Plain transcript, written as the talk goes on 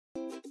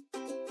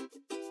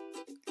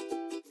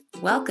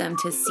Welcome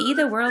to See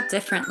the World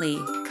Differently.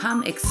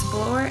 Come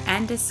explore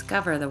and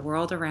discover the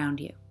world around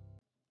you.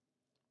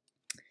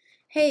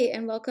 Hey,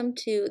 and welcome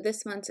to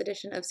this month's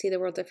edition of See the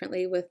World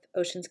Differently with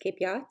Oceanscape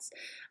Yachts.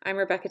 I'm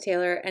Rebecca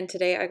Taylor, and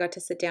today I got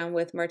to sit down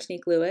with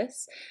Martinique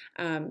Lewis.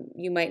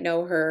 You might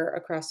know her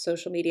across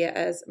social media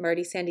as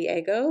Marty San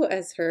Diego,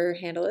 as her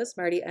handle is,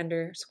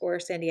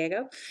 Marty_San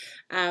Diego.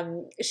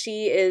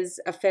 She is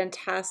a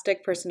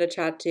fantastic person to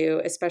chat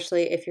to,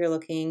 especially if you're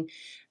looking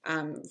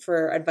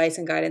for advice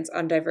and guidance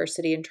on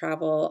diversity in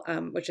travel,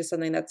 which is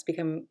something that's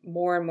become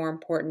more and more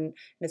important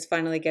and is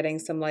finally getting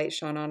some light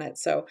shone on it.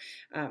 So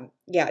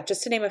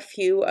just to name a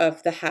few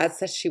of the hats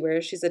that she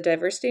wears, she's a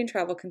diversity and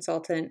travel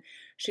consultant.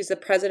 She's the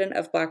president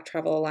of Black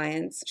Travel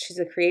Alliance. She's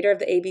the creator of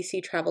the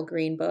ABC Travel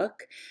Green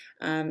Book.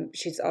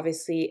 She's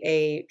obviously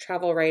a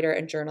travel writer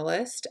and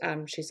journalist.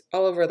 She's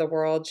all over the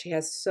world. She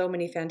has so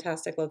many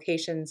fantastic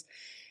locations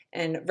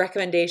and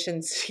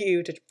recommendations to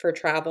you for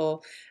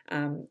travel.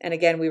 And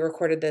again, we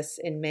recorded this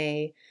in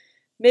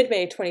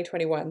mid-May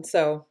 2021.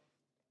 So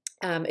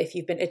if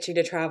you've been itching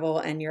to travel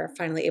and you're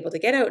finally able to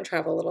get out and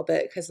travel a little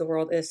bit because the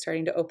world is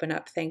starting to open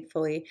up,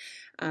 thankfully,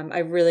 I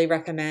really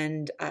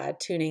recommend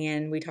tuning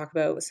in. We talk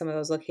about some of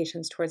those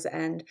locations towards the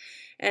end.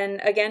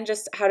 And again,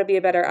 just how to be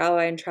a better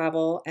ally in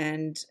travel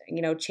and,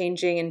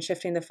 changing and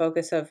shifting the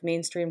focus of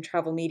mainstream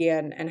travel media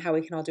and how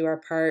we can all do our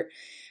part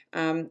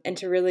and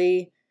to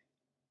really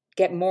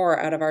get more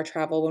out of our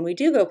travel when we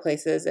do go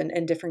places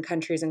and different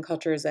countries and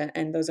cultures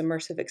and those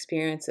immersive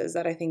experiences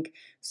that I think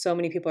so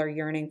many people are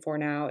yearning for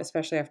now,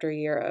 especially after a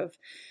year of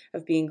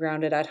being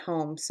grounded at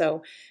home.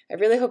 So I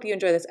really hope you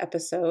enjoy this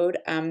episode.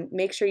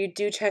 Make sure you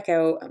do check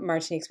out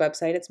Martinique's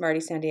website. It's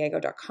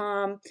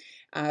martysandiego.com.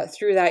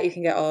 Through that, you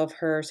can get all of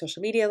her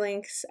social media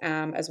links,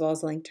 as well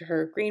as a link to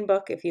her green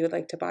book if you would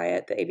like to buy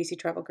it, the ABC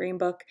Travel Green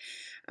Book.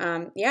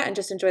 And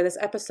just enjoy this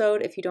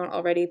episode. If you don't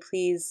already,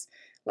 please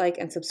like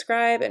and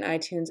subscribe in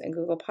iTunes and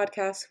Google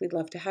Podcasts. We'd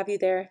love to have you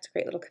there. It's a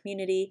great little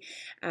community.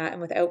 And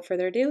without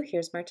further ado,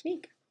 here's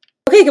Martinique.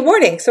 Okay, good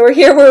morning. So we're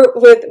here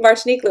with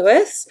Martinique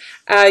Lewis.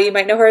 You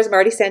might know her as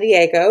Marty San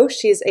Diego.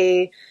 She's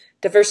a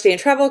diversity and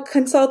travel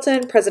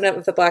consultant, president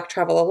of the Black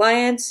Travel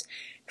Alliance,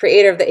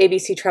 creator of the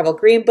ABC Travel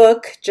Green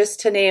Book, just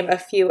to name a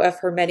few of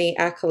her many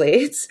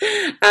accolades.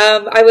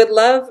 I would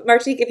love,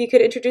 Martinique, if you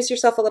could introduce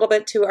yourself a little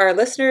bit to our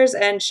listeners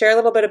and share a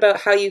little bit about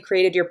how you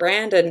created your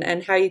brand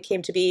and how you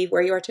came to be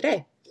where you are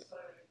today.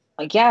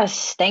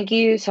 Yes, thank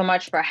you so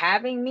much for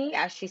having me.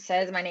 As she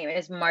says, my name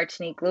is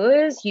Martinique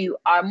Lewis. You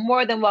are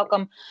more than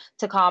welcome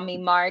to call me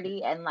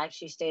Marty. And like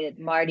she stated,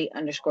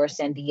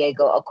 Marty_San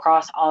Diego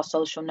across all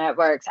social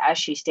networks. As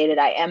she stated,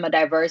 I am a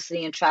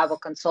diversity and travel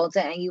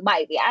consultant. And you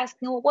might be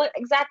asking, well, what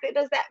exactly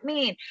does that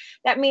mean?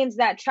 That means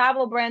that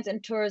travel brands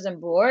and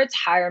tourism boards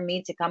hire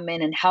me to come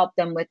in and help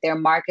them with their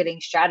marketing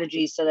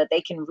strategies so that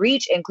they can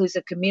reach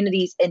inclusive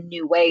communities in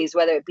new ways,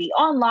 whether it be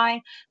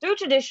online, through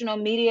traditional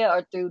media,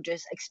 or through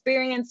just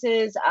experiences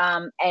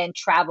and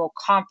travel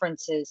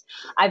conferences.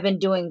 I've been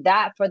doing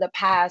that for the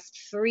past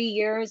 3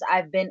 years.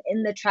 I've been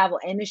in the travel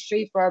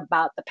industry for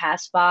about the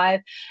past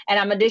 5. And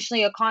I'm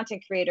additionally a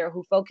content creator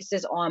who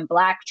focuses on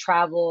Black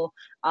travel,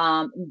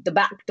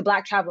 the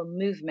Black travel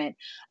movement.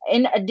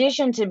 In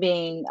addition to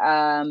being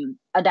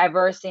a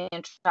diversity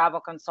and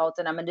travel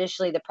consultant, I'm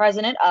additionally the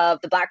president of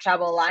the Black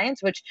Travel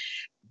Alliance, which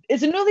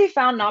is a newly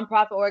found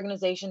nonprofit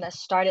organization that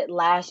started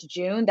last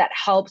June that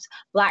helps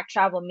Black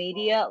travel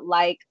media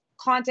like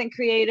content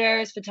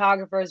creators,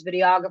 photographers,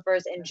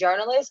 videographers, and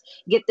journalists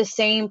get the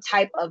same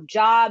type of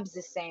jobs,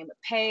 the same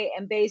pay,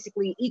 and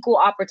basically equal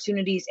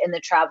opportunities in the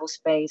travel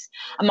space.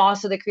 I'm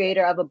also the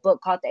creator of a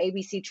book called the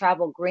ABC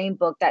Travel Green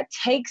Book that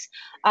takes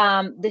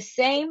the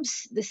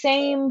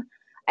same,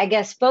 I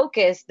guess,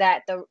 focus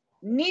that the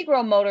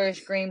Negro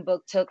Motorist Green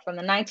Book took from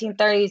the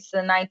 1930s to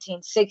the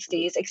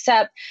 1960s,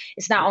 except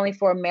it's not only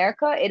for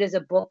America. It is a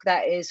book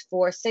that is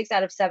for 6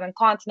 out of 7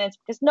 continents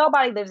because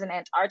nobody lives in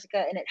Antarctica,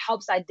 and it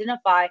helps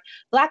identify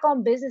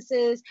Black-owned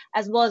businesses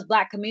as well as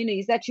Black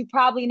communities that you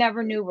probably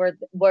never knew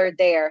were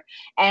there.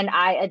 And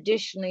I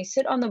additionally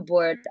sit on the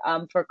board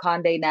for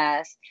Condé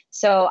Nast.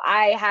 So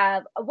I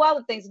have a wealth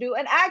of things to do.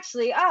 And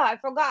actually, I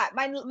forgot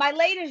my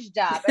latest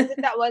job, as if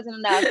that wasn't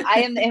enough.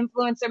 I am the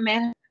influencer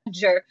manager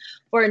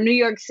for New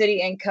York City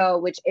 & Co.,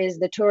 which is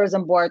the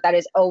tourism board that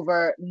is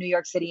over New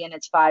York City and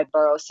its 5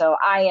 boroughs. So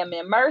I am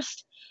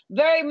immersed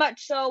very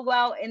much so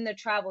well in the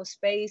travel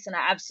space, and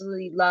I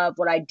absolutely love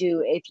what I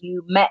do. If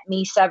you met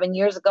me 7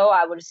 years ago,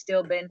 I would have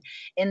still been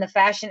in the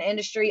fashion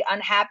industry,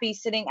 unhappy,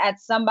 sitting at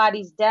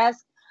somebody's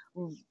desk,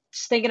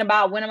 just thinking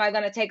about when am I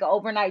going to take an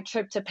overnight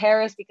trip to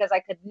Paris because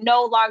I could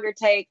no longer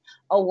take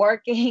a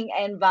working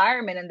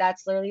environment. And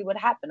that's literally what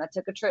happened. I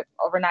took a trip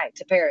overnight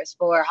to Paris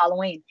for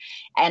Halloween,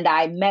 and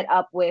I met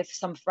up with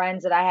some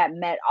friends that I had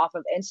met off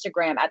of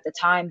Instagram at the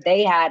time.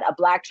 They had a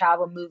Black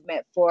travel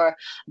movement for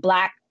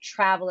Black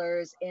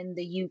travelers in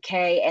the UK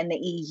and the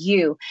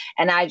EU.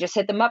 And I just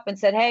hit them up and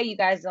said, hey, you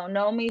guys don't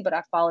know me, but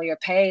I follow your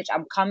page.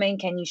 I'm coming.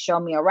 Can you show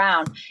me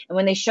around? And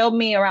when they showed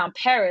me around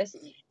Paris,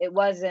 it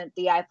wasn't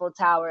the Eiffel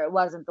Tower. It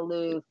wasn't the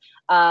Louvre.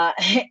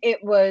 It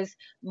was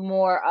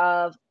more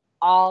of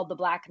all the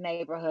Black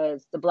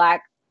neighborhoods, the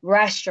Black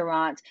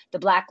restaurants, the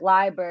Black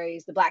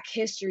libraries, the Black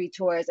history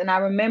tours. And I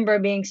remember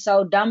being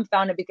so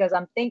dumbfounded because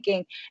I'm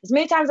thinking, as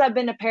many times I've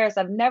been to Paris,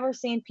 I've never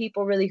seen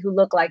people really who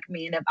look like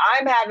me. And if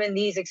I'm having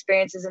these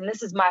experiences and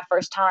this is my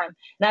first time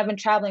and I've been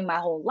traveling my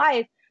whole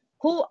life,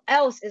 who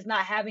else is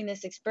not having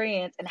this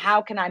experience, and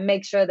how can I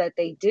make sure that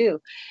they do?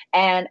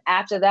 And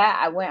after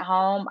that, I went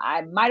home.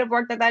 I might have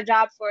worked at that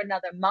job for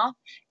another month.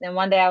 Then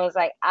one day I was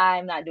like,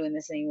 I'm not doing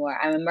this anymore.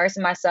 I'm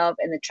immersing myself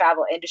in the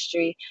travel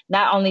industry,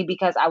 not only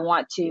because I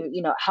want to,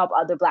 help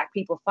other Black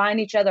people find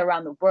each other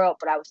around the world,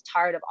 but I was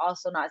tired of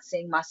also not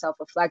seeing myself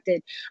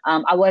reflected.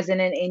 I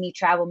wasn't in any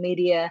travel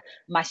media.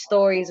 My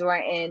stories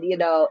weren't in,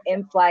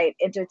 in-flight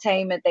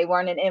entertainment. They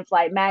weren't in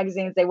in-flight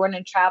magazines. They weren't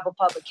in travel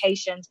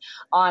publications.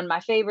 On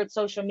my favorite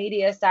social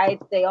media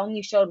sites, they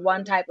only showed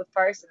one type of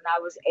person.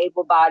 I was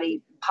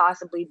able-bodied,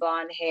 possibly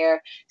blonde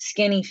hair,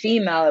 skinny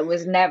female. It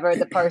was never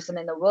the person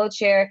in the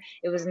wheelchair.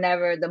 It was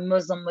never the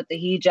Muslim with the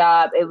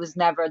hijab. It was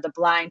never the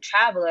blind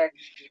traveler.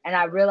 And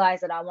I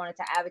realized that I wanted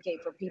to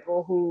advocate for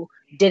people who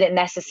didn't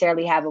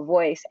necessarily have a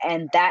voice.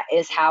 And that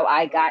is how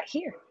I got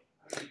here.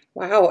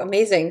 Wow,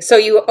 amazing. So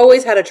you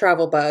always had a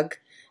travel bug,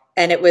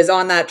 and it was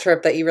on that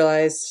trip that you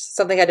realized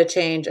something had to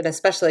change. And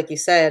especially, like you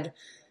said,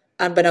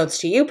 unbeknownst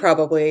to you,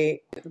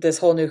 probably this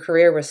whole new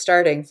career was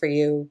starting for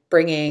you,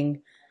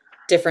 bringing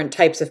different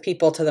types of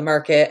people to the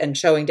market and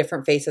showing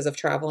different faces of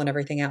travel and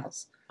everything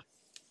else.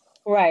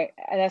 Right.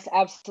 That's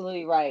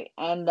absolutely right.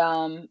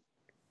 And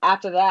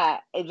after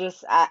that,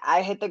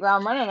 I hit the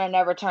ground running. I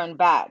never turned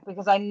back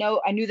because I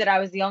knew that I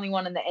was the only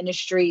one in the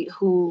industry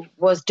who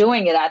was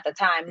doing it at the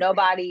time.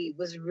 Nobody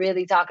was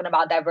really talking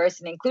about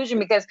diversity and inclusion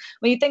because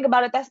when you think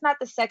about it, that's not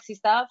the sexy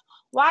stuff.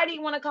 Why do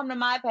you want to come to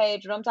my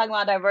page when I'm talking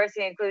about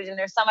diversity and inclusion?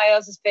 There's somebody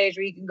else's page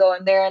where you can go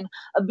in there in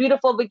a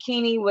beautiful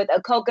bikini with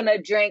a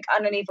coconut drink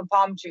underneath a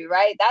palm tree,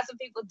 right? That's what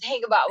people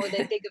think about when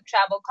they think of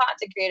travel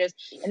content creators.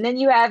 And then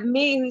you have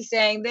me who's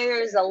saying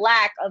there's a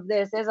lack of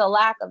this, there's a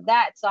lack of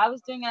that. So I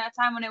was doing it at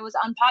a time when it was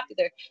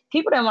unpopular.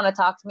 People didn't want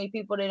to talk to me.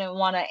 People didn't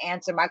want to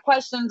answer my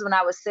questions when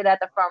I would sit at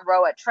the front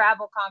row at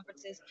travel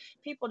conferences.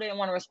 People didn't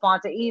want to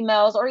respond to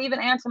emails or even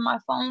answer my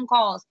phone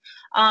calls.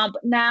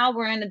 But now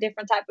we're in a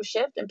different type of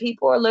shift, and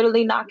people are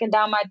literally knocking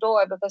down my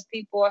door because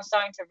people are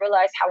starting to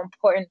realize how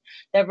important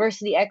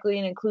diversity, equity,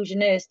 and inclusion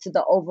is to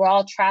the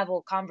overall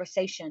travel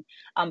conversation.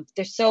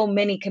 There's so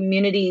many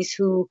communities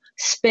who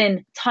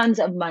spend tons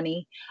of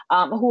money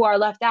who are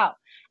left out.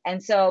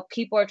 And so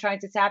people are trying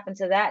to tap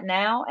into that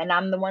now, and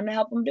I'm the one to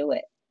help them do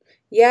it.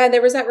 Yeah, and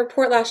there was that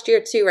report last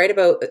year too, right,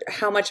 about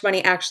how much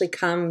money actually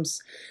comes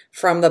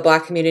from the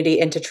Black community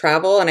into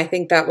travel. And I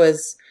think that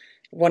was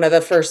one of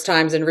the first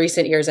times in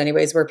recent years,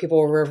 anyways, where people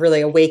were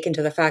really awakened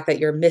to the fact that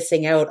you're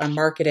missing out on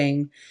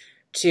marketing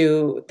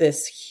to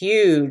this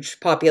huge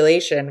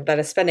population that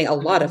is spending a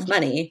lot of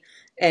money,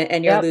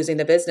 and you're Yep. losing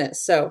the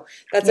business. So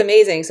that's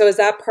amazing. So is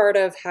that part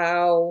of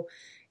how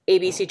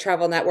ABC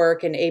Travel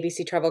Network and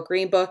ABC Travel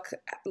Green Book,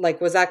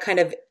 like, was that kind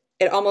of,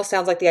 it almost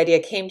sounds like the idea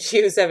came to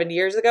you 7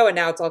 years ago and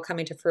now it's all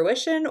coming to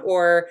fruition?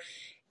 Or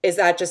is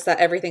that just that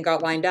everything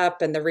got lined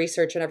up and the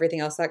research and everything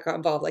else that got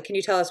involved? Like, can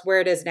you tell us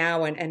where it is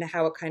now and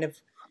how it kind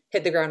of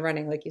hit the ground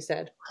running, like you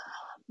said?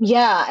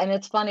 Yeah, and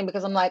it's funny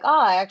because I'm like, oh,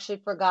 I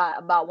actually forgot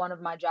about one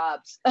of my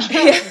jobs,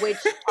 Yeah. which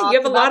You have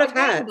talks a lot about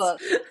the of Green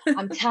hats. Book.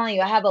 I'm telling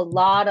you, I have a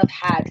lot of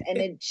hats, and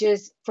it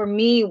just, for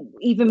me,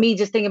 even me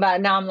just thinking about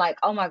it now, I'm like,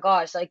 oh my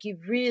gosh, like you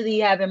really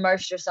have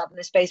immersed yourself in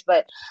this space.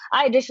 But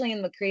I additionally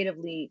am the creative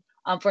lead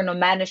for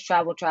Nomadness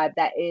Travel Tribe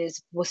that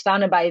was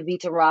founded by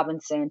Evita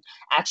Robinson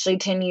actually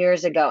 10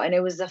 years ago, and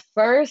it was the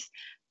first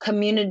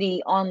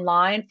community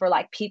online for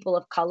like people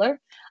of color.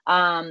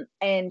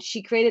 And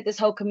she created this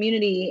whole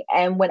community.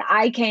 And when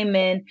I came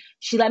in,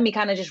 she let me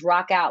kind of just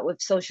rock out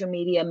with social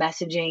media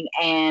messaging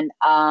and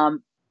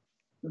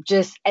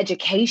just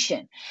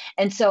education.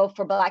 And so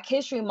for Black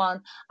History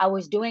Month, I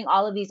was doing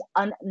all of these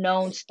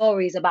unknown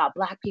stories about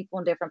Black people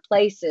in different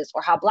places,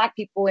 or how Black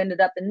people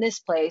ended up in this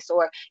place,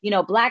 or,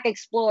 Black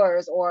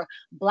explorers, or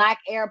Black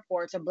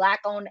airports, or Black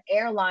owned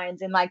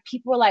airlines. And like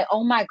people were like,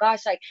 oh my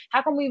gosh, like,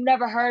 how come we've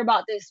never heard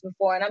about this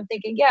before? And I'm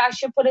thinking, yeah, I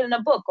should put it in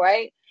a book,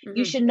 right?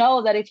 You Hmm. should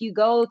know that if you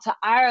go to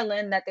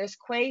Ireland, that there's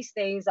Quay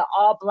stays, an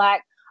all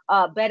Black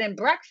bed and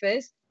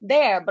breakfast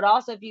there. But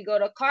also, if you go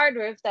to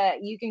Cardiff,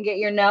 that you can get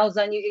your nails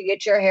done, you can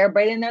get your hair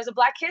braided, and there's a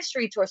Black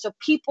History tour. So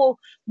people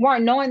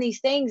weren't knowing these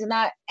things, and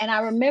I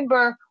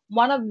remember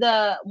one of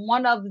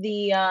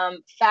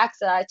the facts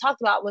that I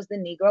talked about was the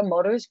Negro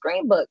Motors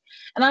Green Book,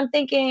 and I'm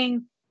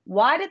thinking,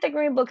 why did the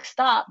Green Book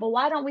stop? But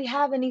why don't we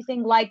have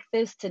anything like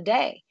this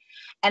today?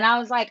 And I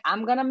was like,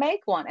 I'm going to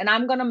make one. And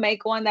I'm going to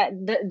make one that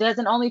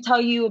doesn't only tell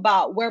you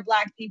about where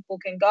Black people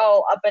can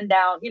go up and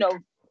down,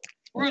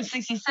 Route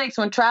 66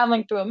 when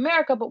traveling through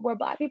America, but where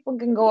Black people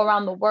can go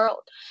around the world.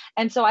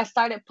 And so I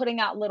started putting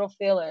out little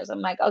feelers. I'm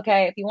like,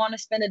 okay, if you want to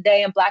spend a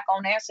day in Black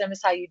owned Amsterdam, this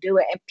is how you do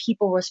it. And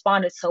people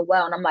responded so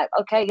well. And I'm like,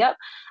 okay, yep,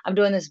 I'm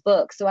doing this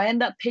book. So I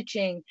ended up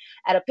pitching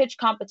at a pitch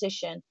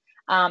competition.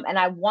 And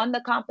I won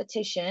the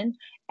competition.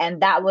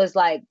 And that was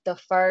like the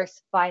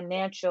first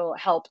financial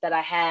help that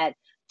I had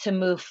to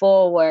move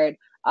forward,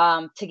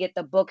 to get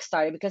the book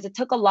started, because it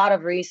took a lot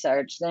of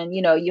research. Then,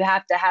 you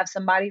have to have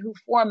somebody who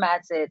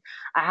formats it.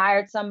 I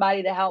hired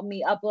somebody to help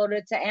me upload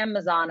it to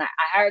Amazon. I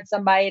hired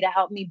somebody to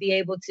help me be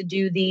able to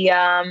do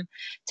the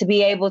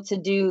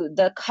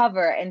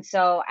cover. And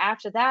so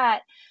after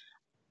that,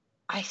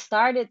 I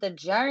started the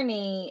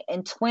journey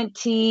in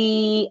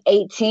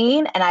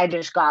 2018, and I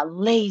just got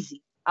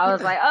lazy. I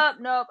was like, oh,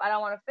 nope, I don't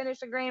want to finish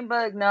the green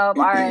book. Nope.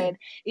 All right.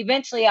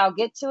 Eventually I'll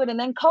get to it. And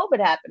then COVID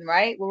happened,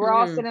 right? We're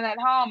all sitting at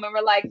home and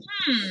we're like,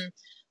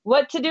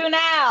 what to do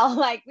now?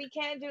 Like, we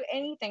can't do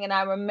anything. And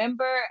I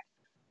remember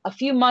a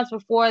few months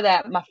before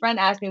that, my friend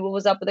asked me what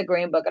was up with the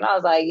green book. And I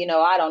was like,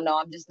 I don't know.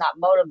 I'm just not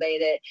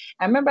motivated.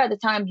 I remember at the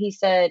time he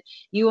said,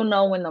 you will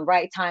know when the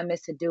right time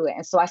is to do it.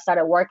 And so I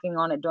started working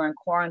on it during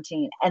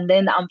quarantine. And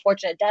then the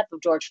unfortunate death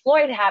of George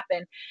Floyd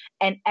happened,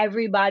 and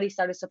everybody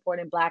started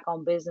supporting Black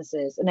owned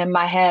businesses. And in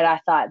my head, I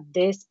thought,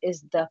 this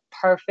is the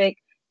perfect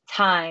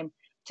time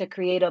to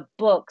create a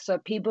book so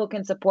people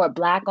can support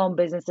Black owned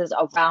businesses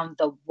around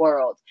the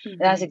world. And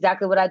that's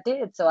exactly what I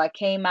did. So I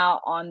came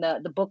out on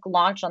the book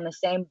launch on the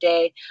same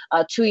day,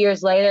 2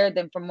 years later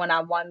than from when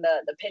I won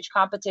the pitch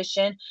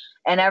competition.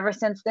 And ever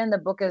since then, the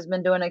book has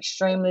been doing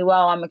extremely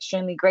well. I'm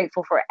extremely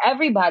grateful for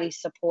everybody's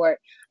support.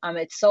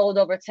 It's sold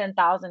over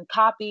 10,000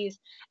 copies,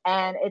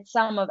 and it's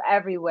some of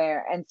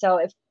everywhere. And so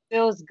it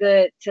feels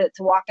good to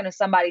walk into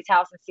somebody's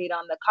house and see it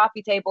on the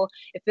coffee table.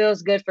 It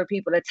feels good for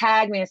people to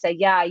tag me and say,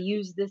 yeah, I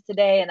used this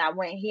today and I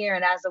went here.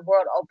 And as the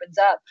world opens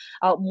up,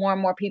 more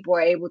and more people are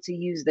able to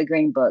use the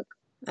Green Book.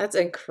 That's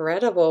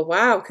incredible.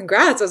 Wow.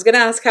 Congrats. I was going to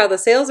ask how the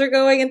sales are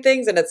going and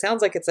things, and it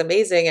sounds like it's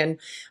amazing. And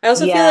I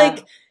also feel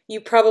like you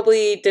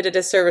probably did a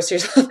disservice to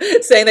yourself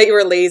saying that you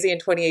were lazy in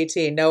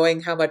 2018, knowing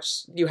how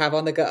much you have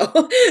on the go.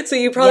 So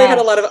you probably had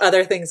a lot of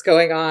other things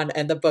going on,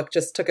 and the book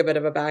just took a bit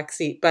of a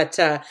backseat. But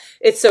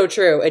it's so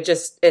true.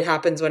 It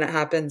happens when it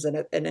happens,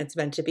 and it's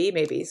meant to be,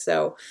 maybe.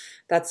 So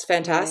that's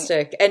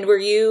fantastic. Right. And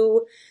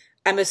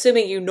I'm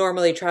assuming you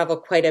normally travel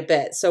quite a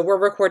bit. So we're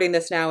recording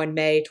this now in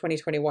May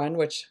 2021,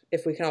 which,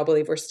 if we can all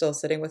believe, we're still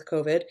sitting with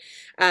COVID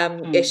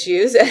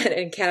issues. And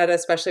in Canada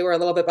especially, we're a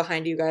little bit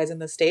behind you guys in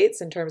the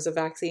States in terms of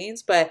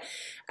vaccines. But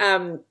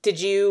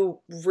did you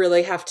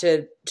really have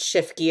to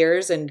shift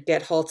gears and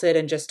get halted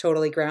and just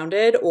totally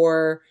grounded?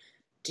 Or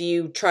do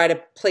you try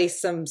to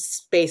place some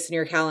space in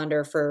your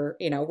calendar for,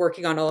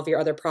 working on all of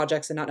your other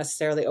projects and not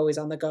necessarily always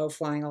on the go,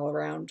 flying all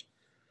around?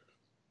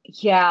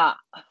 Yeah.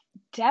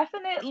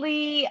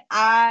 Definitely,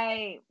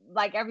 I,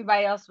 like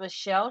everybody else, was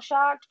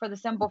shell-shocked for the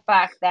simple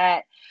fact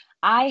that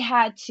I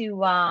had to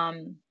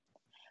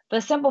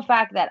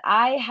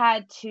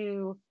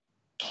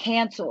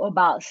cancel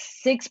about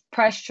 6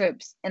 press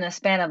trips in a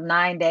span of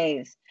 9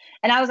 days.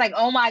 And I was like,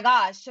 oh my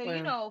gosh. So,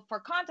 wow. For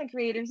content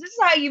creators, this is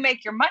how you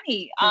make your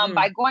money,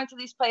 by going to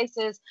these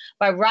places,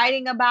 by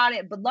writing about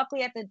it. But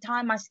luckily at the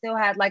time, I still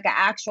had like an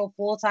actual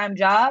full-time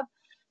job.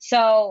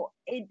 So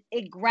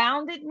it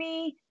grounded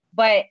me.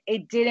 But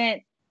it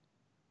didn't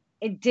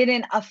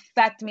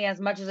affect me as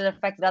much as it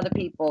affected other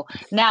people.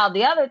 Now,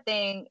 the other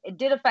thing, it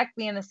did affect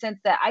me in the sense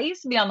that I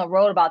used to be on the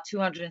road about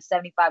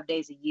 275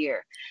 days a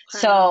year. Wow.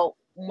 So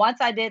once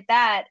I did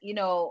that,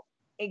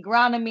 it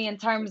grounded me in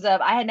terms of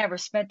I had never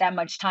spent that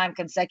much time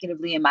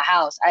consecutively in my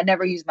house. I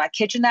never used my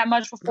kitchen that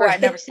much before. Right. I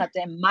never slept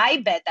in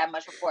my bed that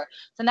much before.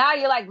 So now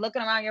you're like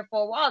looking around your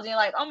 4 walls and you're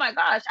like, oh my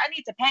gosh, I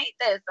need to paint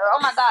this. Or,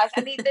 oh my gosh,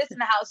 I need this in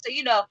the house. So,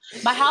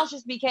 my house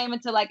just became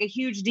into like a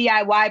huge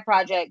DIY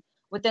project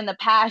within the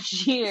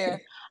past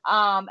year.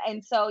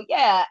 And so,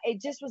 yeah,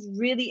 it just was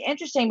really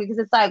interesting because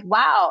it's like,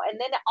 wow. And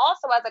then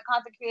also as a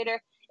content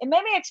creator, it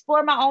made me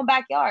explore my own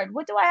backyard.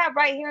 What do I have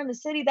right here in the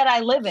city that I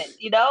live in?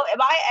 Am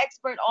I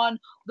expert on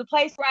the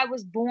place where I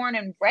was born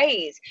and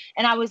raised?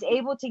 And I was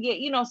able to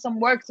get, some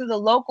work through the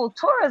local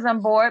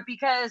tourism board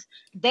because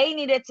they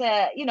needed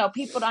to,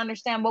 people to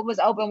understand what was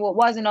open, what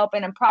wasn't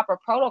open, and proper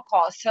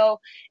protocols.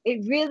 So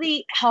it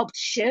really helped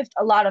shift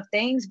a lot of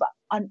things. But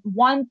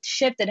one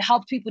shift that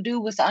helped people do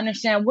was to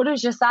understand, what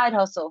is your side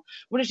hustle?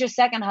 What is your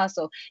second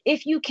hustle?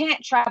 If you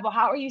can't travel,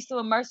 how are you still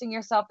immersing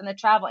yourself in the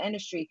travel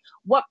industry?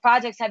 What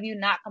projects have you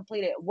not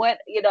completed? What,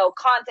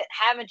 content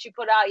haven't you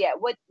put out yet?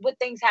 What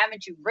things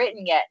haven't you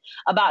written yet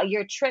about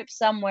your trip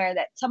somewhere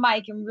that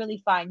somebody can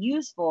really find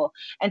useful?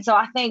 And so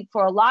I think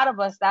for a lot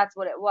of us, that's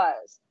what it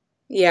was.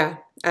 Yeah,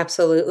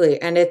 absolutely.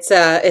 And it's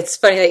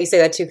funny that you say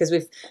that too, because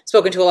we've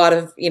spoken to a lot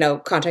of,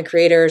 content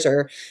creators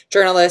or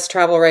journalists,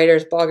 travel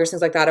writers, bloggers,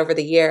 things like that over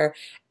the year.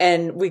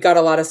 And we got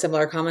a lot of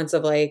similar comments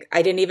of like,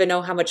 I didn't even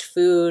know how much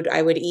food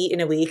I would eat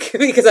in a week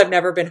because I've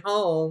never been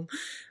home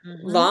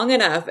long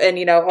enough.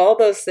 And, all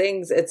those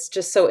things, it's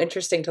just so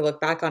interesting to look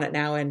back on it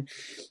now. And,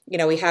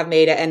 we have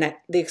made it. And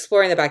the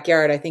Exploring the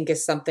Backyard, I think,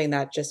 is something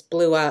that just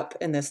blew up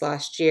in this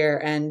last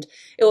year. And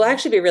it will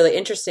actually be really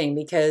interesting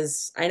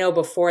because I know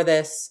before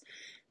this,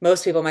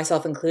 most people,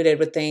 myself included,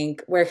 would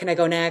think, where can I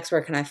go next?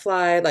 Where can I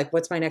fly? Like,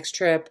 what's my next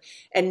trip?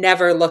 And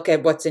never look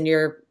at what's in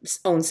your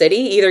own city.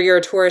 Either you're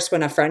a tourist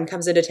when a friend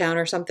comes into town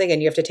or something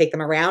and you have to take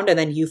them around and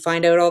then you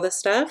find out all this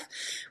stuff.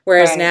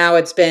 Whereas now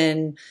it's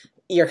been,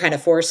 you're kind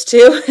of forced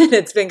to. And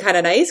it's been kind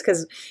of nice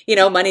because, you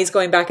know, money's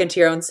going back into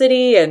your own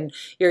city and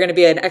you're going to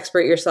be an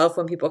expert yourself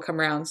when people come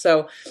around.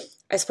 So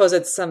I suppose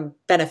it's some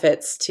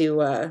benefits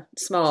to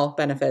small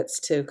benefits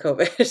to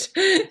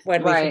COVID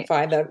when we can Right.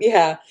 find them.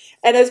 Yeah.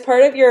 And as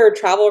part of your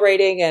travel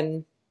writing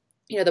and,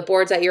 you know, the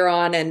boards that you're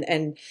on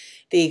and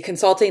the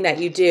consulting that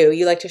you do,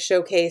 you like to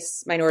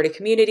showcase minority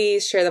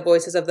communities, share the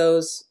voices of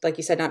those, like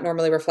you said, not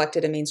normally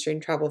reflected in mainstream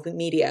travel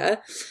media,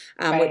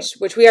 Right.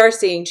 which we are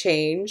seeing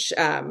change,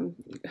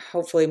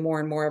 hopefully more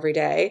and more every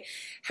day.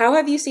 How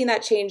have you seen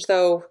that change,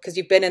 though? Because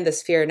you've been in this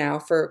sphere now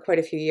for quite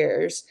a few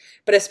years,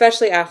 but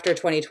especially after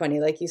 2020,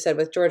 like you said,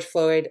 with George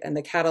Floyd and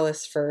the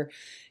catalyst for,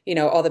 you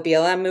know, all the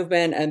BLM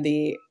movement and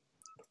the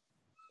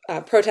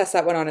protests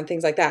that went on and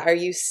things like that. Are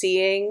you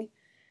seeing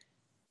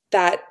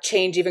that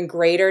change even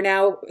greater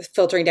now,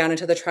 filtering down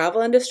into the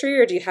travel industry,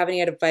 or do you have any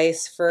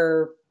advice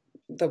for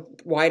the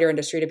wider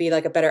industry to be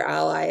like a better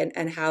ally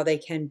and how they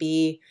can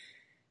be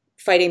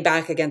fighting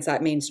back against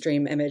that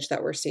mainstream image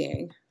that we're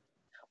seeing?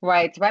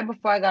 Right. Right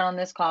before I got on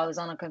this call, I was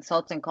on a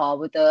consulting call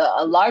with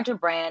a larger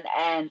brand,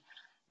 and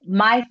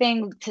my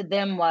thing to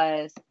them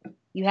was,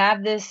 you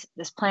have this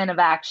plan of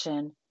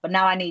action, but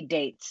now I need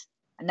dates.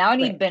 Now I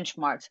need Right.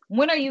 benchmarks.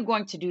 When are you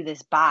going to do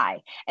this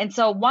by? And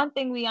so one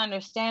thing we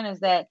understand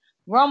is that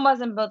Rome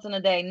wasn't built in a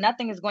day.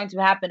 Nothing is going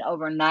to happen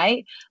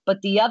overnight.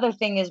 But the other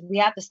thing is, we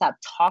have to stop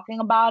talking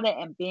about it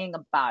and being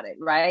about it,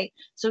 right?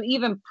 So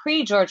even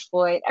pre George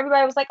Floyd,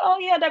 everybody was like, oh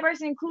yeah,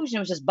 diversity and inclusion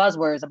was just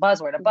buzzwords, a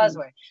buzzword, a Mm-hmm.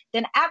 buzzword.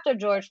 Then after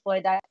George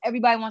Floyd, that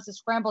everybody wants to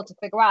scramble to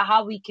figure out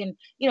how we can,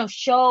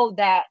 show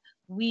that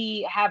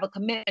we have a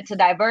commitment to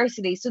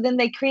diversity. So then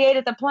they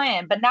created the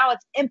plan, but now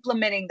it's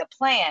implementing the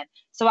plan.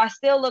 So I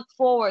still look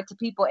forward to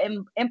people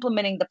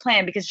implementing the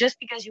plan, because just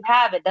because you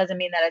have it doesn't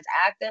mean that it's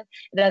active.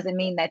 It doesn't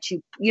mean that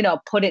you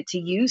put it to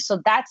use.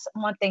 So that's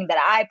one thing that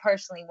I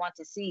personally want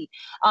to see.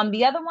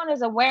 The other one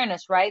is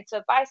awareness, right? So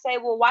if I say,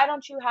 well, why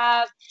don't you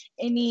have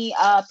any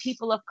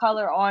people of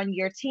color on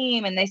your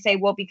team? And they say,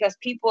 well, because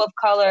people of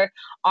color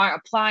aren't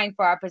applying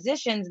for our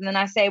positions. And then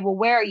I say, well,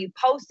 where are you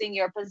posting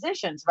your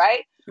positions,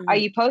 right? Are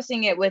Mm-hmm. you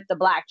posting it with the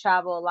Black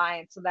Travel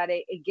Alliance so that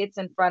it gets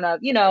in front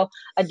of,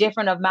 a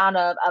different amount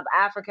of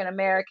African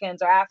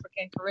Americans or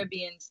African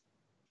Caribbeans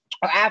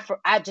or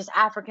just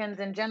Africans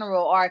in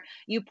general? Are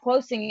you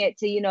posting it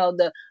to,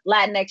 the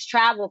Latinx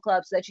travel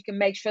club so that you can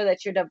make sure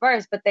that you're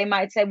diverse? But they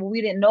might say, well,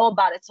 we didn't know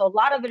about it. So a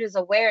lot of it is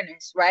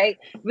awareness, right?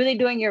 Really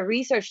doing your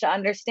research to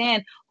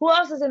understand who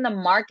else is in the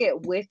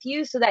market with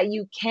you so that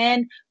you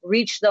can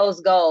reach those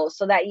goals,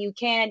 so that you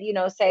can,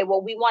 say,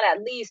 well, we want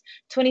at least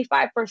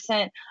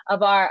 25%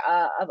 of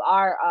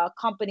our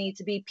company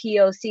to be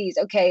POCs.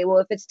 Okay, well,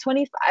 if it's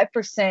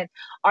 25%,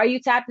 are you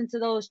tapped into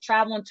those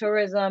travel and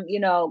tourism,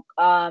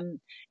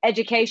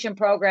 education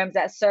programs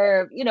that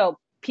serve,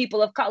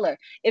 people of color?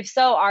 If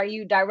so, are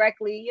you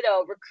directly,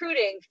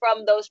 recruiting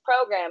from those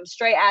programs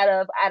straight out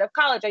of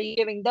college? Are you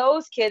giving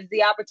those kids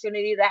the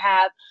opportunity to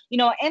have,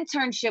 an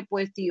internship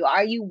with you?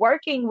 Are you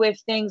working with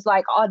things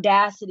like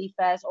Audacity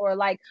Fest, or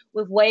like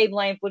with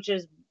Wavelength, which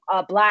is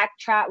Black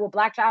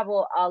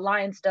Travel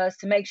Alliance does,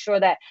 to make sure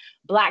that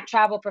Black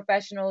travel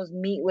professionals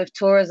meet with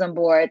tourism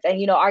boards?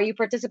 And are you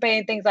participating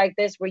in things like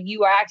this, where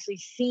you are actually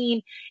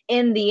seen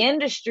in the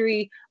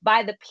industry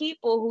by the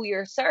people who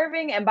you're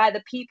serving and by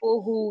the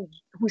people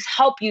whose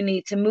help you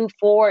need to move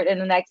forward in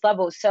the next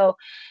level? So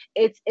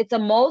it's a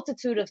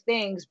multitude of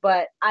things,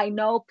 but I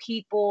know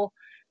people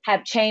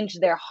have changed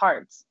their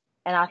hearts.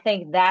 And I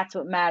think that's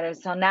what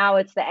matters. So now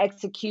it's the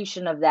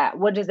execution of that.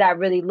 What does that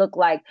really look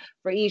like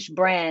for each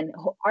brand?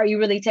 Are you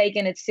really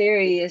taking it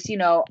serious,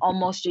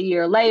 almost a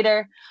year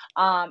later?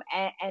 And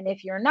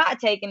if you're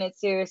not taking it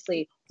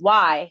seriously,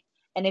 why?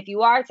 And if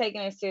you are taking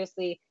it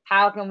seriously,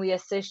 how can we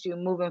assist you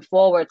moving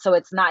forward? So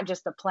it's not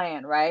just a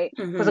plan, right?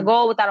 Because a Mm-hmm.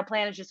 goal without a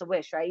plan is just a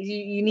wish, right?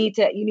 You need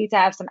to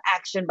have some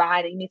action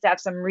behind it. You need to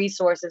have some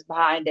resources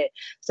behind it.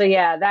 So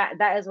yeah,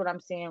 that is what I'm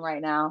seeing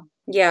right now.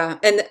 Yeah.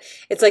 And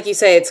it's like you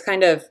say, it's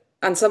kind of,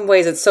 on some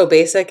ways, it's so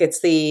basic.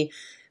 It's the,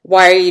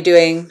 why are you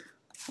doing,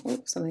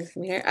 oh, something's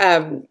coming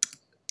here.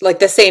 Like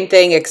the same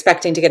thing,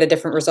 expecting to get a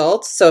different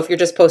result. So if you're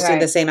just posting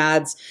the Right. same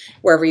ads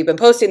wherever you've been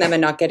posting them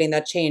and not getting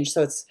that change,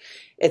 so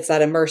it's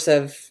that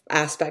immersive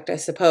aspect, I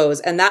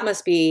suppose. And that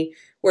must be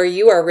where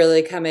you are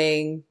really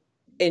coming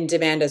in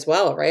demand as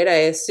well, right? I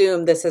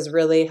assume this has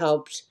really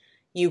helped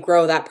you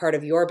grow that part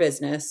of your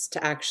business to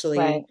Right.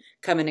 actually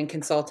come in and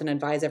consult and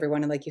advise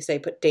everyone and, like you say,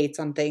 put dates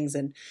on things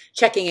and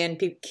checking in,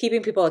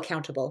 keeping people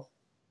accountable.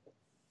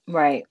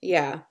 Right.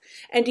 Yeah.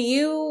 And do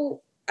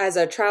you, as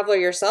a traveler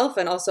yourself,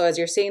 and also as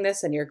you're seeing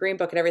this and your green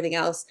book and everything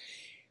else,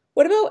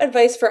 what about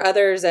advice for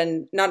others,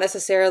 and not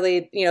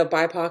necessarily, you know,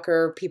 BIPOC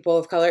or people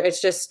of color?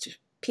 It's just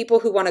people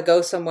who want to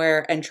go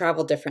somewhere and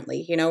travel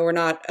differently. You know, we're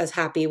not as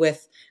happy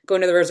with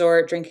going to the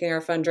resort, drinking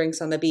our fun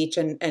drinks on the beach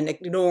and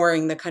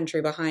ignoring the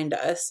country behind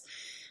us.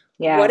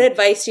 What Yeah.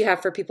 advice do you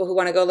have for people who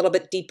want to go a little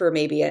bit deeper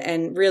maybe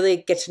and really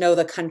get to know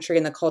the country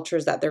and the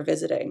cultures that they're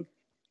visiting?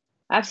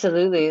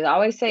 Absolutely. I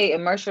always say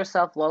immerse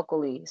yourself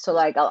locally. So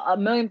like a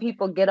million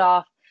people get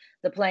off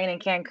the plane in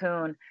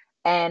Cancun,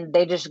 and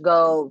they just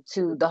go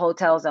to the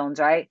hotel zones,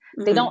 right?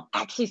 They Hmm. don't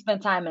actually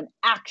spend time in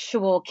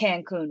actual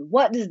Cancun.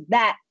 What does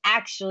that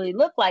actually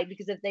look like?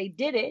 Because if they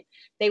did it,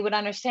 they would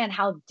understand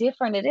how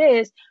different it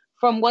is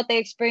from what they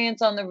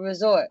experience on the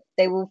resort.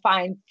 They will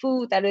find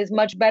food that is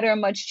much better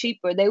and much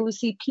cheaper. They will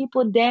see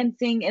people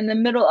dancing in the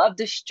middle of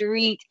the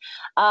street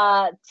to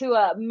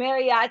a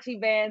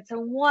mariachi band to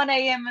 1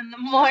 a.m. in the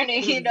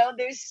morning. You know,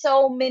 there's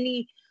so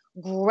many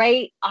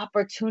great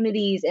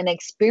opportunities and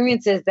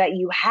experiences that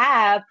you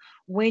have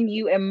when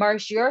you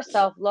immerse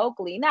yourself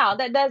locally. Now,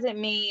 that doesn't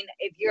mean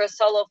if you're a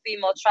solo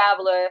female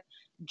traveler,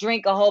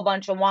 drink a whole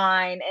bunch of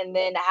wine and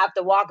then have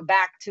to walk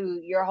back to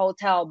your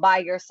hotel by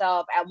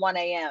yourself at 1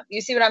 a.m. You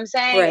see what I'm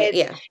saying? Right.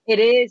 Yeah. It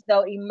is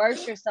though,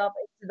 immerse yourself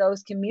into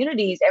those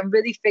communities and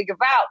really figure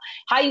out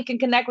how you can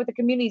connect with the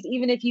communities,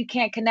 even if you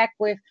can't connect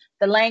with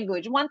the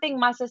language. One thing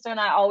my sister and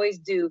I always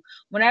do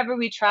whenever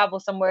we travel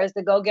somewhere is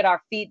to go get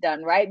our feet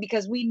done, right?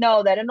 Because we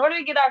know that in order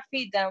to get our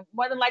feet done,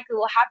 more than likely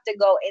we'll have to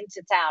go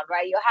into town,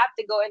 right? You'll have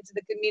to go into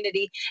the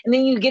community, and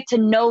then you get to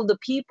know the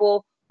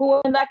people who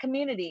are in that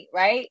community,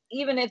 right?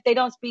 Even if they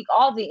don't speak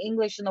all the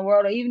English in the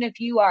world, or even if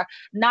you are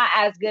not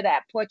as good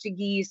at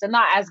Portuguese or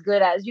not as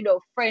good as,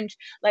 French,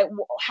 like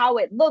how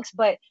it looks,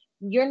 but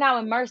you're now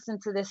immersed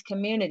into this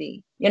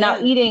community. You're now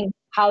Yeah. eating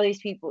how these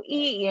people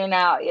eat. You're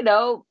now,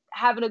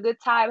 having a good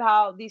time,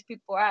 how these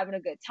people are having a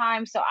good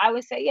time. So I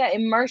would say, yeah,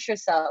 immerse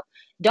yourself.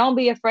 Don't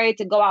be afraid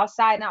to go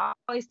outside. Now, I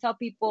always tell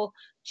people,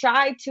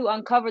 try to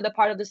uncover the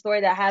part of the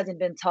story that hasn't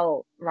been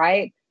told,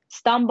 right?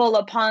 Stumble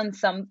upon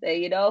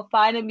something,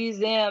 find a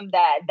museum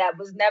that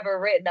was never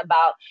written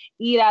about,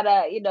 eat at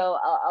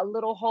a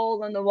little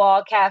hole in the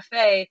wall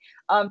cafe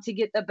to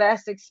get the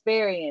best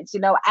experience,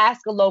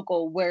 ask a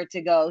local where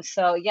to go.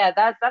 So yeah,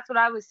 that's what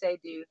I would say.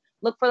 Do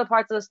look for the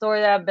parts of the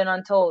story that have been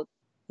untold.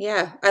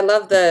 Yeah, I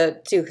love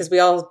the too because we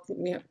all,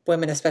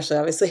 women especially,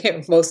 obviously,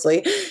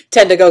 mostly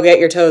tend to go get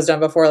your toes done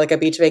before like a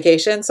beach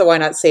vacation. So why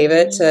not save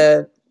it Hmm.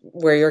 to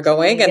where you're So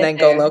when going you and get then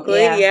go there,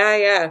 locally? yeah, Yeah,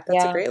 yeah,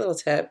 that's a yeah. great little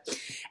tip.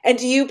 And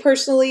do you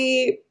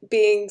personally,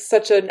 being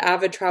such an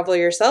avid traveler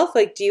yourself,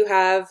 like do you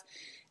have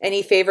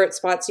any favorite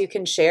spots you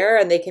can share,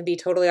 and they can be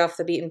totally off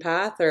the beaten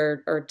path,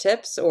 or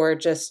tips, or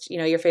just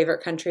your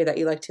favorite country that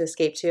you like to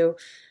escape to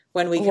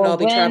when we can Well, all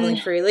be traveling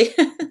when freely?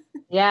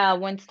 yeah,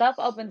 when stuff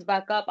opens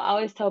back up, I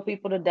always tell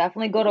people to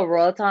definitely go to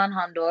Roatan,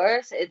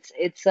 Honduras.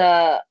 It's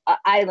a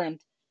island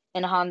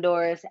in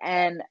Honduras,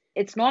 and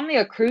it's normally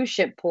a cruise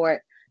ship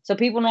port. So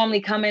people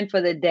normally come in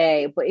for the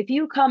day, but if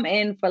you come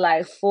in for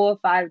like 4 or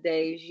 5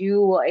 days,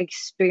 you will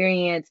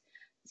experience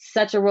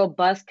such a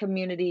robust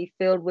community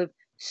filled with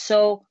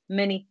so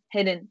many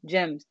hidden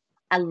gems.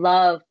 I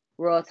love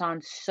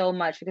Roatan so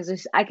much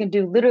because I can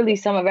do literally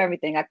some of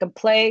everything. I can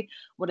play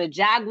with a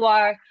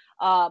jaguar.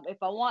 If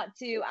I want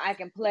to, I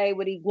can play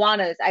with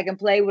iguanas. I can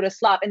play with a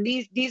sloth, and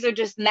these are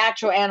just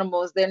natural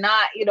animals. They're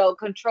not,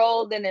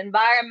 controlled in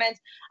environments.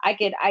 I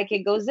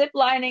could go zip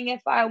lining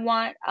if I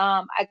want.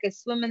 I could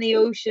swim in the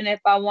ocean if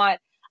I want.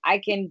 I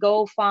can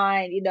go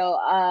find,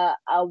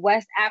 a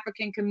West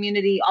African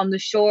community on the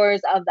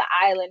shores of the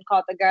island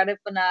called the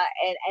Garifuna,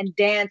 and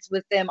dance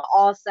with them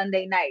all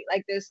Sunday night.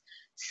 Like there's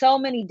so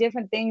many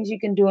different things you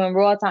can do in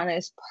Roatan.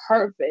 It's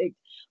perfect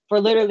for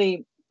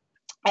literally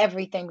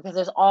everything because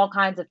there's all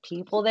kinds of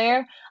people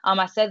there.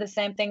 I said the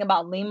same thing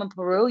about Lima,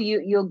 Peru.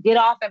 You'll get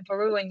off in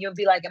Peru and you'll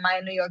be like, "Am I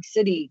in New York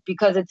City?"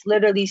 Because it's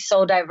literally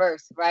so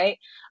diverse, right?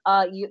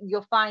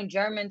 You'll find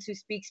Germans who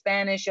speak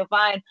Spanish. You'll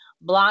find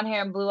blonde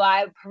hair and blue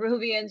eye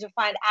Peruvians. You'll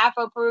find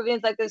Afro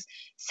Peruvians. Like there's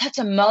such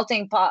a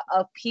melting pot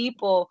of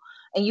people,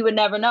 and you would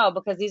never know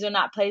because these are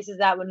not places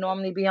that would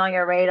normally be on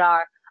your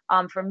radar.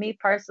 For me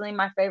personally,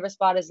 my favorite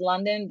spot is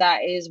London.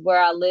 That is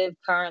where I live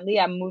currently.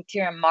 I moved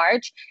here in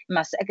March.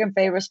 My second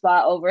favorite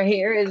spot over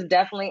here is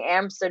definitely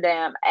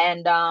Amsterdam,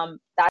 and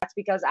that's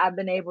because I've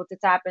been able to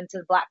tap into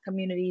the Black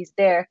communities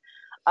there.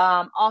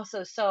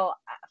 Also, so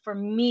for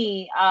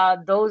me,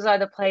 those are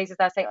the places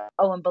I say.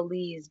 Oh, and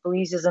Belize.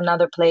 Belize is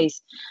another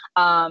place.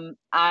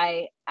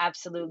 I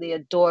absolutely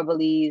adore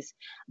Belize.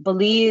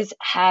 Belize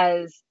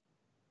has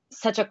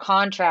such a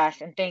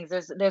contrast and things.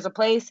 There's a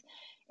place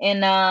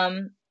in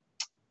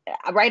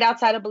right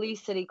outside of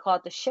Belize City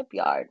called the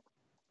Shipyard,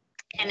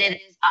 and it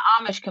is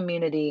an Amish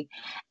community.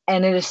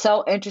 And it is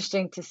so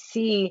interesting to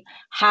see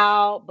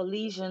how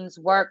Belizeans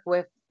work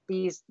with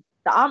the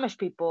Amish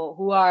people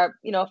who are,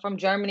 from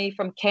Germany,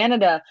 from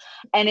Canada.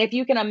 And if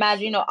you can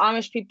imagine,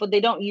 Amish people, they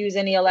don't use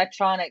any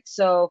electronics.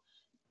 So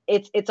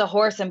it's a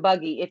horse and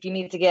buggy if you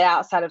need to get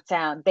outside of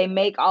town. They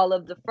make all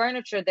of the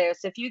furniture there.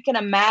 So if you can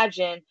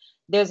imagine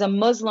there's a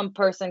Muslim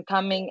person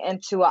coming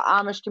into an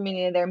Amish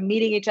community and they're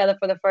meeting each other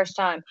for the first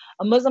time.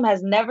 A Muslim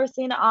has never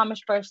seen an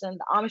Amish person.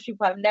 The Amish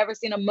people have never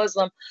seen a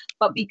Muslim,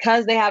 but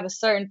because they have a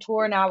certain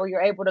tour now where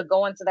you're able to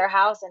go into their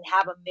house and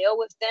have a meal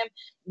with them,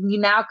 you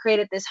now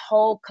created this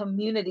whole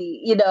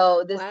community,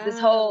 this Wow.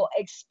 whole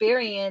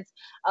experience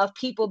of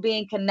people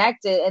being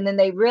connected, and then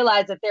they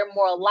realize that they're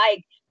more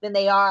alike than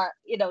they are,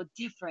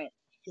 different.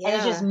 And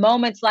it's just Yeah.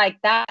 moments like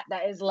that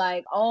that is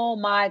like, oh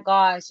my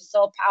gosh, it's just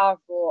so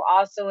powerful.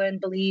 Also in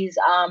Belize,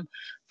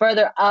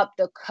 further up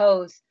the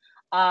coast,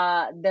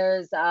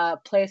 there's a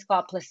place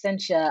called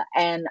Placentia,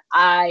 and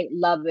I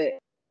love it.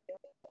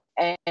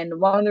 And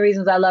one of the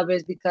reasons I love it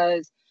is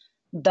because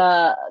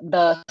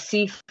the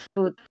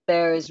seafood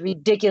there is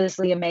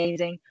ridiculously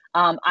amazing.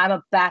 I'm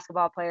a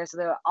basketball player, so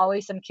there are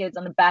always some kids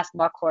on the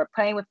basketball court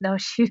playing with no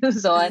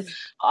shoes on.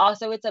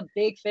 Also, it's a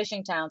big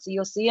fishing town, so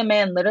you'll see a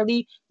man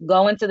literally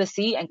go into the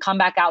sea and come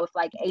back out with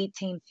like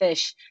 18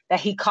 fish that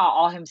he caught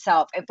all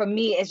himself. And for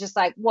me, it's just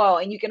like, whoa.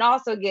 And you can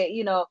also get,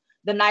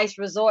 the nice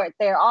resort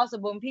there. Also,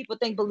 but when people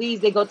think Belize,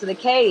 they go to the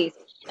caves.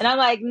 And I'm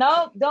like,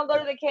 nope, don't go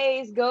to the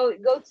caves. Go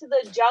to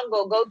the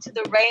jungle. Go to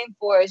the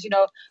rainforest.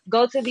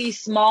 Go to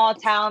these small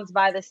towns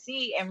by the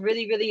sea and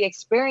really, really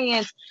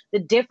experience the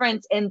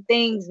difference in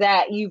things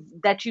that you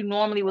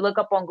normally would look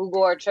up on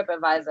Google or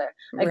TripAdvisor.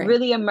 Like Right.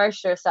 really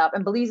immerse yourself.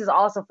 And Belize is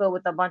also filled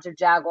with a bunch of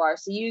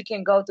jaguars, so you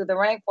can go through the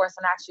rainforest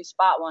and actually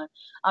spot one.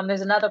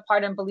 There's another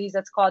part in Belize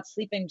that's called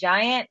Sleeping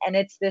Giant, and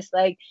it's this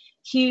like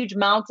huge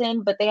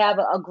mountain, but they have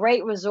a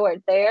great resort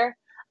there,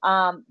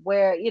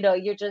 where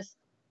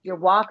you're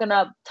walking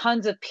up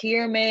tons of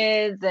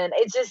pyramids, and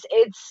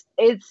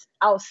it's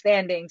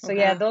outstanding. So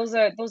yeah, Wow. those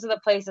are the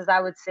places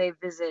I would say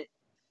visit.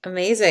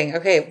 Amazing.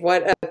 Okay,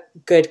 what a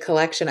good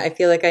collection. I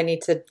feel like I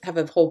need to have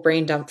a whole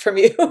brain dump from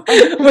you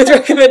with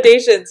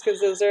recommendations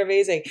because those are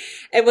amazing.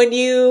 And when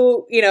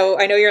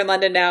I know you're in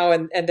London now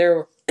and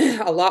they're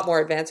a lot more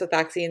advanced with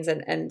vaccines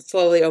and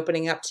slowly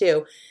opening up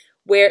too.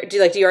 Where do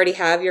you already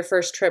have your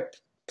first trip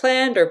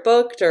planned or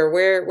booked, or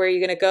where are you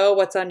going to go?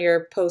 What's on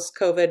your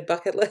post-COVID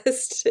bucket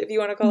list, if you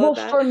want to call it Well,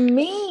 that? for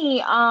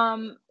me,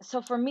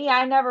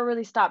 I never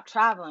really stopped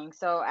traveling.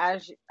 So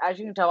as you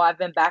can tell, I've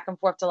been back and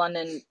forth to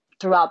London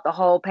throughout the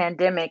whole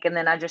pandemic, and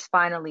then I just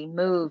finally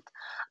moved.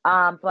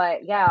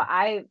 But yeah,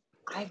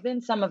 I've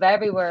been some of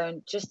everywhere.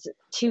 And just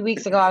 2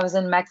 weeks ago, I was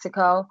in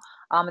Mexico.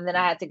 And then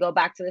I had to go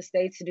back to the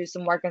States to do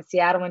some work in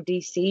Seattle and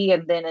DC.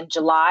 And then in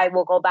July,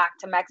 we'll go back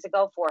to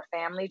Mexico for a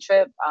family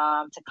trip,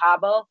 to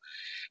Cabo.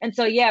 And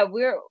so yeah,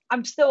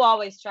 I'm still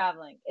always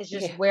traveling. It's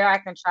just Yeah. where I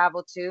can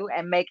travel to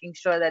and making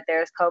sure that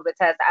there's COVID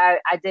tests. I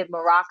did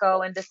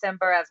Morocco in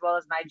December as well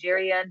as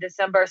Nigeria in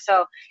December.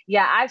 So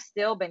yeah, I've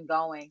still been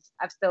going.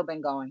 I've still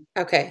been going.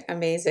 Okay,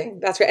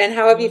 amazing. That's great. And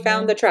how have you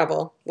found hmm the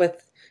travel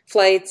with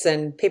flights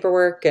and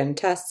paperwork and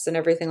tests and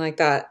everything like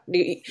that?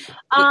 You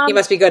Um,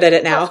 must be good at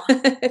it so now.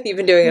 You've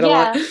been doing it a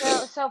lot.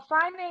 Yeah, so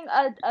finding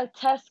a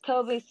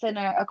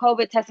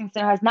COVID testing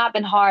center has not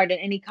been hard in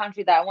any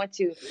country that I went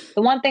to.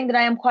 The one thing that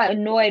I am quite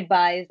annoyed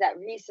by is that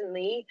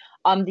recently,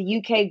 the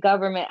UK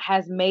government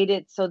has made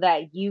it so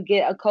that you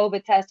get a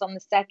COVID test on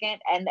the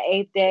second and the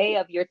eighth day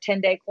of your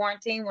 10-day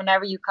quarantine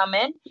whenever you come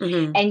in,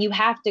 Hmm. and you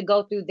have to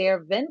go through their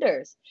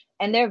vendors.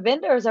 And their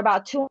vendors are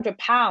about 200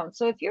 pounds.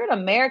 So if you're an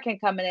American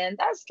coming in,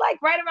 that's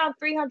like right around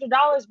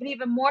 $300, but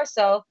even more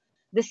so,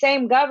 the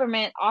same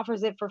government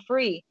offers it for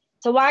free.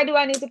 So why do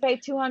I need to pay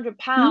 200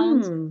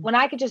 pounds Hmm. when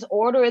I could just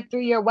order it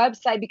through your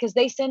website? Because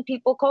they send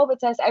people COVID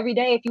tests every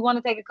day. If you want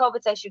to take a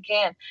COVID test, you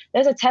can.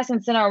 There's a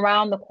testing center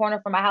around the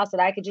corner from my house that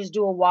I could just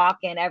do a walk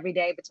in every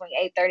day between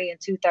 8:30 and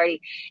 2:30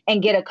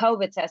 and get a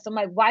COVID test. I'm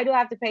like, why do I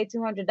have to pay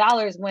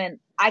 $200 when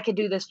I could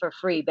do this for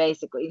free,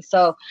 basically?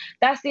 So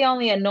that's the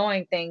only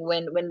annoying thing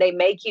when they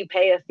make you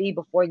pay a fee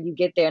before you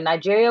get there.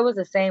 Nigeria was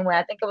the same way.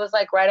 I think it was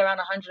like right around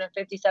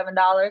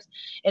 $157,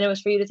 and it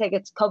was for you to take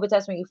a COVID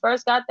test when you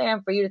first got there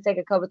and for you to take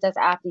a COVID test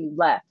after you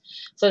left.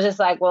 So it's just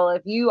like, well,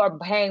 if you are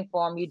paying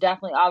for them, you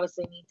definitely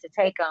obviously need to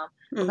take them,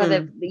 because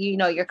if Hmm.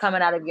 you're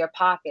coming out of your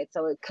pocket,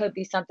 so it could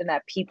be something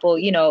that people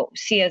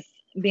see as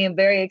being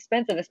very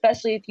expensive,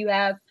 especially if you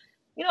have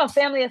a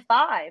family of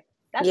five.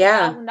 That's a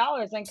Yeah. thousand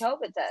dollars in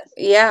COVID tests.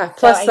 Yeah. So,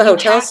 Plus and the you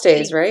hotel have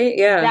stays, to right?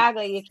 Yeah.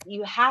 exactly, if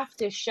you have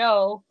to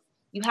show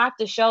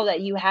that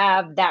you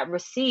have that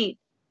receipt,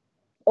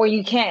 or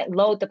you can't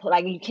load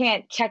like you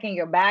can't check in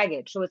your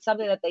baggage. So it's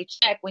something that they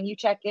check when you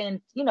check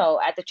in,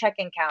 at the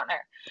check-in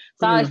counter.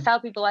 So I always Hmm. tell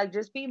people, like,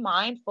 just be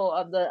mindful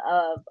of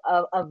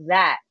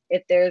that,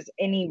 if there's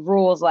any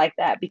rules like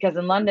that, because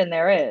in London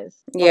there is,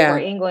 or Yeah.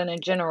 England in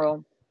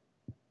general.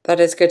 That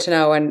is good to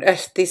know. And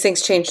these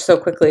things change so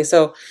quickly.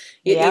 So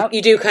Yep.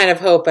 you do kind of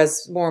hope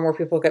as more and more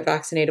people get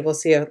vaccinated, we'll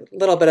see a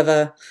little bit of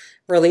a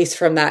release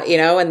from that,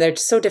 and they're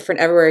just so different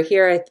everywhere.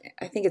 Here,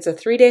 I think it's a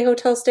 3-day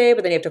hotel stay,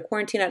 but then you have to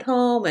quarantine at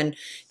home. And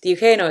the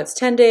UK, no, it's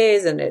 10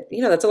 days. And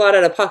that's a lot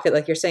out of pocket,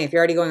 like you're saying, if you're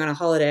already going on a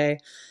holiday,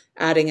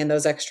 adding in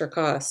those extra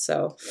costs.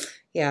 So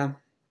yeah.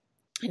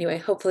 Anyway,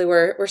 hopefully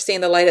we're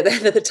seeing the light at the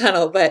end of the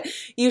tunnel. But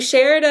you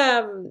shared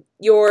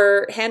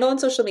your handle on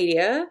social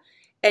media,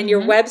 and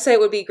your hmm website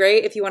would be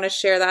great if you want to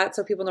share that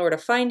so people know where to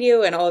find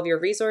you and all of your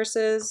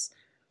resources.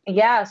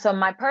 Yeah, so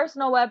my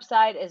personal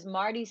website is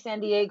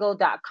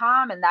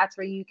martysandiego.com, and that's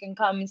where you can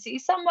come and see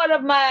somewhat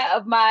of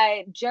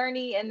my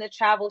journey in the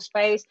travel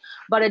space.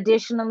 But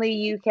additionally,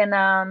 you can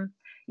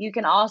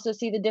also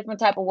see the different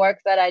type of work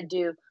that I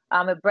do.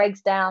 It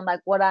breaks down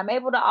like what I'm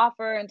able to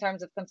offer in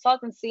terms of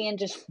consultancy and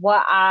just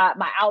what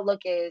my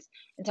outlook is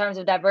in terms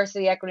of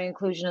diversity, equity,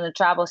 inclusion in the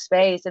travel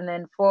space. And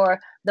then for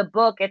the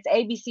book, it's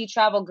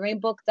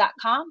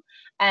abctravelgreenbook.com,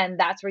 and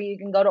that's where you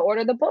can go to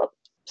order the book.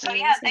 So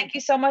yeah, thank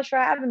you so much for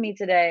having me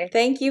today.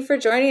 Thank you for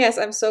joining us.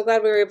 I'm so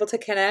glad we were able to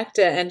connect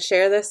and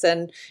share this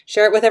and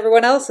share it with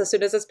everyone else as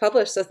soon as it's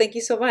published. So thank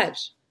you so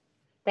much.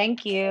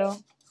 Thank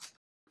you.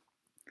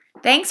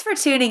 Thanks for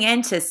tuning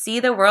in to See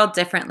the World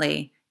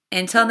Differently.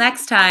 Until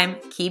next time,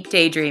 keep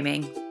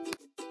daydreaming.